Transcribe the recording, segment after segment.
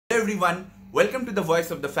Hello everyone, welcome to the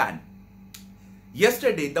Voice of the Fan.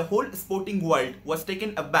 Yesterday, the whole sporting world was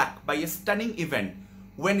taken aback by a stunning event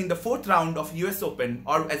when in the fourth round of US Open,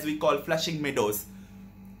 or as we call Flushing Meadows,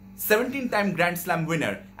 17-time Grand Slam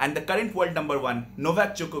winner and the current world number one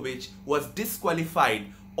Novak Djokovic was disqualified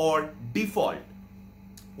or default.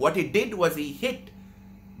 What he did was he hit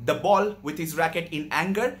the ball with his racket in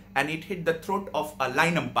anger and it hit the throat of a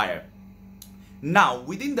line umpire. Now,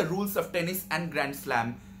 within the rules of tennis and Grand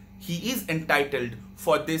Slam, he is entitled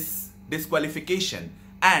for this disqualification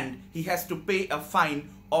and he has to pay a fine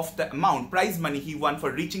of the amount, prize money he won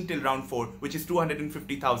for reaching till round 4, which is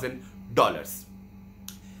 $250,000.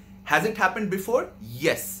 Has it happened before?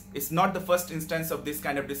 Yes. It's not the first instance of this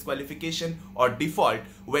kind of disqualification or default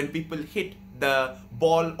when people hit the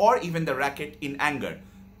ball or even the racket in anger.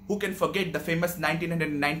 Who can forget the famous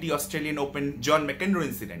 1990 Australian Open John McEnroe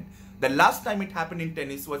incident? The last time it happened in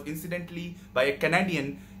tennis was incidentally by a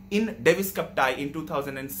Canadian in Davis Cup tie in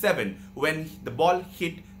 2007 when the ball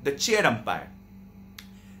hit the chair umpire.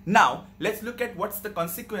 Now, let's look at what's the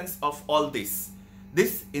consequence of all this.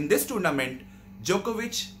 In this tournament,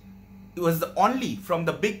 Djokovic was the only from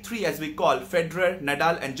the big three, as we call Federer,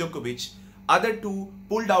 Nadal and Djokovic. Other two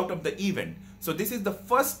pulled out of the event. So this is the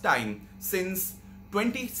first time since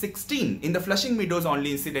 2016 in the Flushing Meadows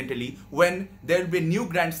only, incidentally, when there will be a new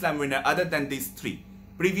Grand Slam winner other than these three.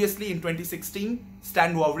 Previously in 2016,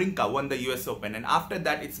 Stan Wawrinka won the US Open, and after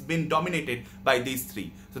that it's been dominated by these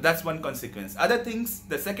three. So that's one consequence. Other things,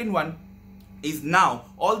 the second one is now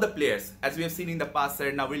all the players, as we have seen in the past,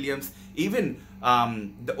 Serena Williams, even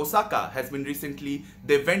the Osaka has been recently,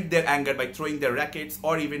 they vent their anger by throwing their rackets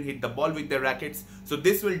or even hit the ball with their rackets. So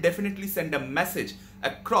this will definitely send a message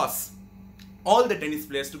across all the tennis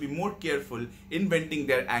players to be more careful in venting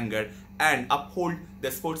their anger and uphold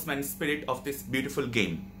the sportsman spirit of this beautiful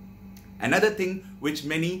game. Another thing which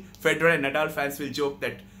many Federer and Nadal fans will joke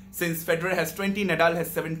that since Federer has 20, Nadal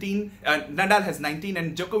has 17, Nadal has 19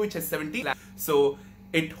 and Djokovic has 17. So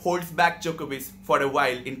it holds back Djokovic for a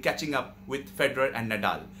while in catching up with Federer and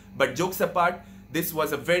Nadal. But jokes apart, this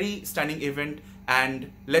was a very stunning event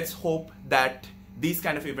and let's hope that these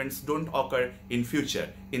kind of events don't occur in future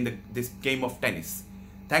in this game of tennis.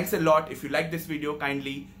 Thanks a lot. If you like this video,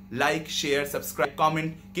 kindly like, share, subscribe,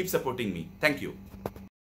 comment, keep supporting me. Thank you.